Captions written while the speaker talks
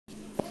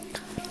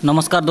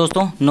नमस्कार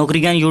दोस्तों, नौकरी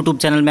ज्ञान यूट्यूब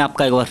चैनल में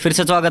आपका एक बार फिर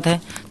से स्वागत है।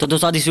 तो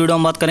दोस्तों आज इस वीडियो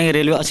में बात करेंगे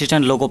रेलवे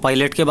असिस्टेंट लोको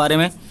पायलट के बारे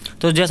में।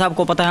 तो जैसा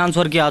आपको पता है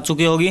आंसर की आ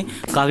चुकी होगी,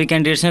 काफ़ी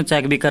कैंडिडेट्स ने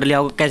चेक भी कर लिया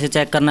होगा। कैसे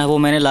चेक करना है वो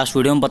मैंने लास्ट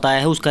वीडियो में बताया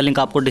है, उसका लिंक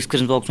आपको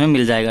डिस्क्रिप्शन बॉक्स में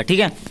मिल जाएगा। ठीक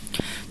है,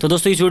 तो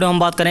दोस्तों इस वीडियो में हम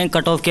बात करेंगे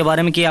कट ऑफ के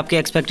बारे में कि आपकी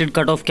एक्सपेक्टेड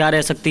कट ऑफ क्या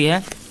रह सकती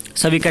है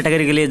सभी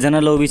कैटेगरी के लिए।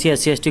 जनरल, ओबीसी,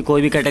 एससी, एसटी,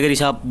 कोई भी कैटेगरी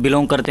से आप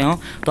बिलोंग करते हो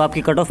तो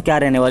आपकी कट ऑफ क्या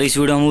रहने वाली, इस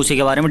वीडियो में उसी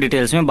के बारे में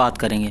डिटेल्स में बात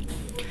करेंगे।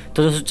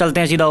 तो दोस्तों चलते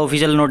हैं सीधा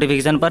ऑफिशियल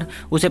नोटिफिकेशन पर।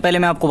 उससे पहले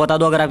मैं आपको बता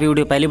दूं, अगर आप ये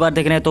वीडियो पहली बार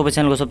देख रहे हैं तो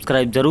चैनल को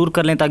सब्सक्राइब जरूर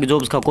कर लें ताकि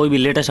जॉब्स का कोई भी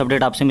लेटेस्ट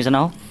अपडेट आपसे मिस ना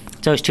हो,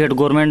 चाहे स्टेट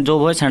गवर्नमेंट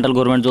जॉब हो, सेंट्रल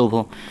गवर्नमेंट जॉब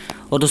हो।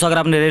 और दोस्तों अगर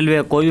आपने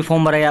रेलवे कोई भी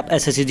फॉर्म भरा है, आप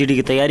एसएससी जीडी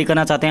की तैयारी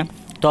करना चाहते हैं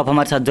तो आप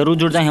हमारे साथ जरूर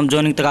जुड़ जाएं। हम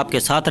जॉइनिंग तक आपके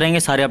साथ रहेंगे,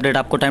 सारे अपडेट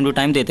आपको टाइम टू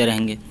टाइम देते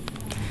रहेंगे।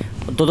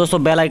 तो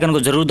दोस्तों बेल आइकन को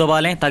जरूर दबा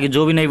लें ताकि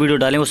जो भी नई वीडियो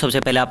डालें वो सबसे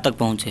पहले आप तक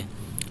पहुँचे।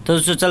 तो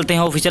दोस्तों चलते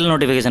हैं ऑफिशियल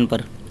नोटिफिकेशन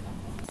पर।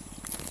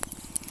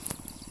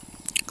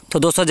 तो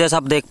दोस्तों जैसा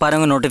आप देख पा रहे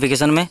होंगे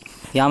नोटिफिकेशन में,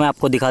 यहाँ मैं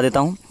आपको दिखा देता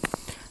हूँ।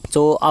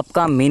 तो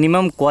आपका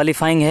मिनिमम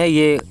क्वालिफाइंग है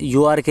ये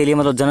यूआर के लिए,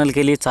 मतलब जनरल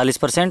के लिए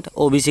 40%,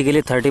 ओबीसी के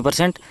लिए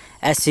 30%,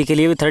 एससी के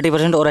लिए भी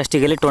 30% और एसटी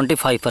के लिए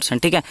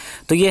 25%। ठीक है,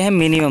 तो ये है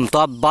मिनिमम। तो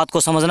आप बात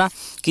को समझना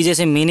कि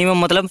जैसे मिनिमम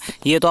मतलब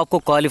ये तो आपको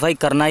क्वालिफाई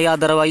करना ही,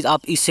 अदरवाइज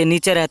आप इससे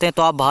नीचे रहते हैं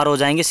तो आप बाहर हो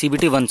जाएंगे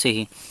CBT 1 से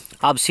ही।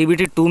 आप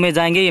CBT 2 में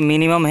जाएंगे, ये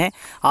मिनिमम है,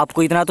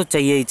 आपको इतना तो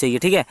चाहिए ही चाहिए।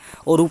 ठीक है,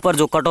 और ऊपर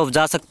जो कट ऑफ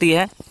जा सकती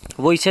है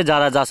वो इससे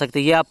ज़्यादा जा सकती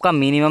है, ये आपका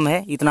मिनिमम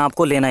है, इतना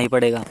आपको लेना ही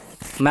पड़ेगा।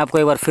 मैं आपको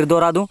एक बार फिर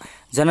दोहरा दूं,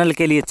 जनरल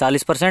के लिए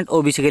 40%,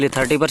 ओबीसी के लिए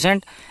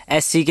 30%,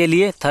 एससी के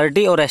लिए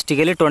 30% और एसटी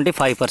के लिए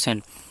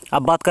 25%।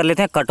 अब बात कर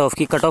लेते हैं कट ऑफ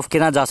की, कट ऑफ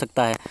कितना जा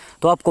सकता है।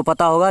 तो आपको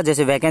पता होगा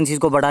जैसे वैकेंसीज़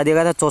को बढ़ा दिया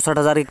गया था,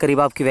 64,000 के करीब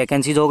आपकी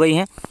वैकेंसीज हो गई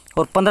हैं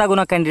और 15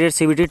 गुना कैंडिडेट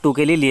CBT 2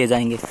 के लिए लिए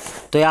जाएंगे।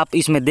 तो ये आप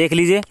इसमें देख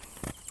लीजिए,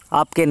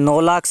 आपके 9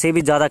 लाख से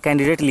भी ज़्यादा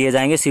कैंडिडेट लिए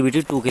जाएंगे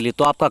CBT 2 के लिए,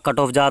 तो आपका कट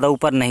ऑफ ज़्यादा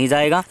ऊपर नहीं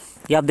जाएगा।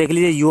 ये आप देख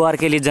लीजिए, यूआर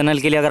के लिए, जनरल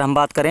के लिए अगर हम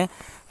बात करें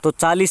तो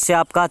 40 से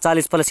आपका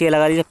 40 प्लस ये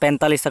लगा लीजिए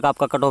 45 तक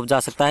आपका कट ऑफ जा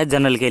सकता है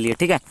जनरल के लिए।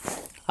 ठीक है,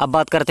 अब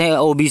बात करते हैं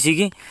ओबीसी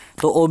की।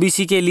 तो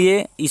ओबीसी के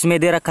लिए इसमें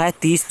दे रखा है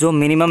 30 जो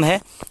मिनिमम है।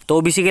 तो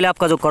ओबीसी के लिए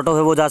आपका जो कट ऑफ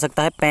है वो जा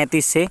सकता है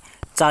 35 से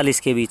 40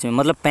 के बीच में,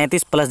 मतलब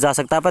 35 प्लस जा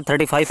सकता है पर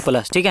 35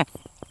 प्लस। ठीक है,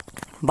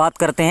 बात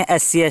करते हैं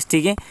SC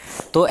ST की।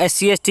 तो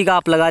SC ST का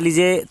आप लगा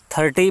लीजिए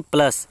 30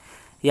 प्लस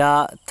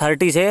या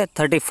 30 से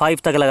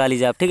 35 तक लगा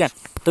लीजिए आप। ठीक है,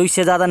 तो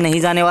इससे ज़्यादा नहीं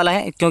जाने वाला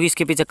है क्योंकि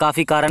इसके पीछे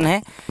काफ़ी कारण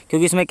है,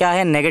 क्योंकि इसमें क्या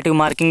है, नेगेटिव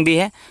मार्किंग भी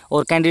है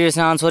और कैंडिडेट्स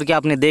ने आंसर की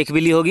आपने देख भी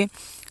ली होगी।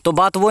 तो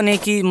बात वो नहीं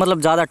कि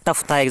मतलब ज़्यादा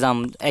टफ था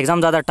एग्ज़ाम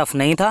ज़्यादा टफ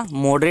नहीं था,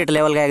 मॉडरेट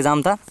लेवल का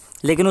एग्ज़ाम था,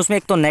 लेकिन उसमें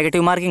एक तो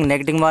नेगेटिव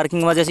मार्किंग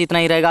की वजह से इतना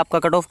ही रहेगा आपका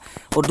कट ऑफ।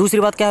 और दूसरी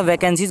बात क्या है,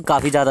 वैकेंसीज़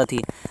काफ़ी ज़्यादा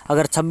थी।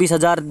 अगर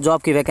 26,000 जो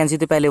आपकी वैकेंसी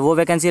थी पहले वो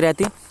वैकेंसी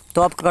रहती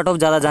तो आपका कट ऑफ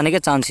ज़्यादा जाने के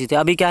चांसेस थे।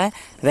 अभी क्या है,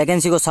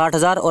 वैकेंसी को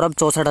 60,000 और अब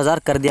 64,000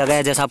 कर दिया गया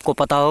है, जैसा आपको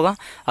पता होगा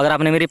अगर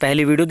आपने मेरी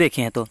पहली वीडियो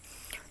देखी है तो।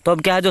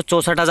 अब क्या है, जो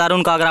 64,000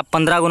 उनका अगर आप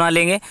 15 गुना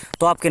लेंगे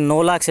तो आपके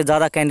 9 लाख से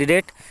ज़्यादा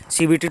कैंडिडेट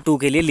CBT 2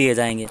 के लिए लिए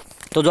जाएंगे।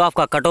 तो जो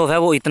आपका कट ऑफ है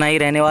वो इतना ही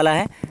रहने वाला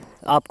है।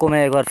 आपको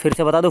मैं एक बार फिर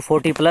से बता दूं,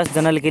 40 प्लस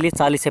जनरल के लिए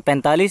 40 से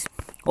 45,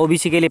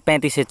 ओबीसी के लिए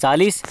 35 से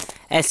 40,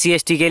 SC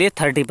ST के लिए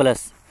 30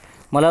 प्लस,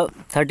 मतलब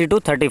 30 to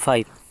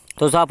 35।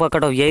 तो आपका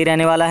कट ऑफ यही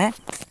रहने वाला है।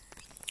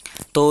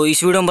 तो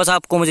इस वीडियो में बस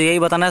आपको मुझे यही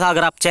बताना था।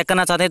 अगर आप चेक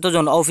करना चाहते हैं तो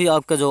जो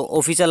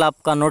ऑफिशियल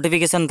आपका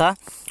नोटिफिकेशन था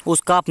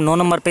उसका आप 9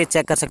 नंबर पे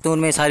चेक कर सकते हो,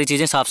 उनमें सारी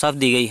चीज़ें साफ साफ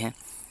दी गई हैं।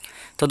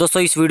 तो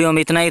दोस्तों इस वीडियो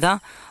में इतना ही था।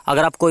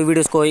 अगर आपको कोई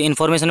वीडियो कोई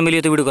इन्फॉर्मेशन मिली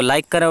तो वीडियो को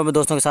लाइक करें और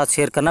दोस्तों के साथ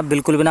शेयर करना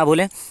बिल्कुल भी ना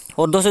भूलें।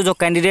 और दोस्तों जो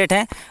कैंडिडेट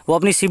हैं वो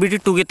अपनी CBT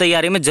 2 की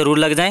तैयारी में ज़रूर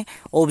लग जाएं।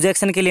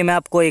 ऑब्जेक्शन के लिए मैं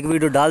आपको एक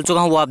वीडियो डाल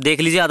चुका हूँ, वो आप देख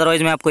लीजिए,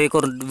 अदरवाइज़ मैं आपको एक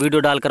और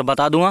वीडियो डालकर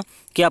बता दूँगा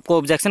कि आपको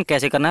ऑब्जेक्शन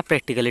कैसे करना है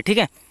प्रैक्टिकली। ठीक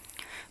है,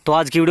 तो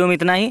आज की वीडियो में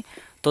इतना ही।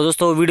 तो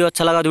दोस्तों वीडियो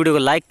अच्छा लगा तो वीडियो को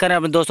लाइक करें,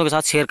 अपने दोस्तों के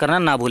साथ शेयर करना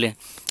ना भूलें।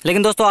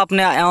 लेकिन दोस्तों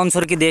आपने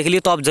आंसर की देख ली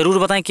तो आप ज़रूर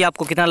बताएं कि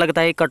आपको कितना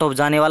लगता है कट ऑफ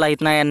जाने वाला,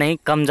 इतना या नहीं,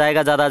 कम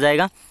जाएगा, ज़्यादा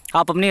जाएगा,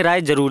 आप अपनी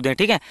राय ज़रूर दें।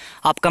 ठीक है,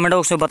 आप कमेंट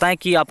बॉक्स में बताएं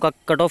कि आपका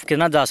कट ऑफ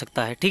कितना जा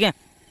सकता है। ठीक है,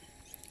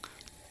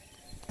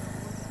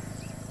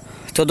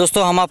 तो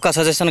दोस्तों हम आपका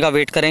सजेशन का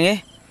वेट करेंगे।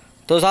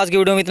 तो आज की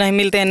वीडियो में इतना ही,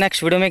 मिलते हैं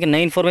नेक्स्ट वीडियो में एक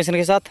नई इन्फॉर्मेशन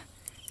के साथ।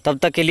 तब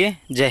तक के लिए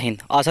जय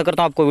हिंद। आशा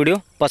करता हूँ आपको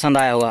वीडियो पसंद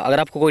आया होगा। अगर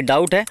आपको कोई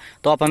डाउट है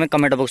तो आप हमें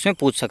कमेंट बॉक्स में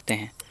पूछ सकते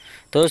हैं।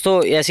 तो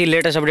दोस्तों ऐसी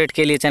लेटेस्ट अपडेट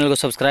के लिए चैनल को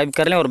सब्सक्राइब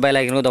कर लें और बेल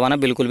आइकन को दबाना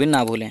बिल्कुल भी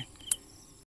ना भूलें।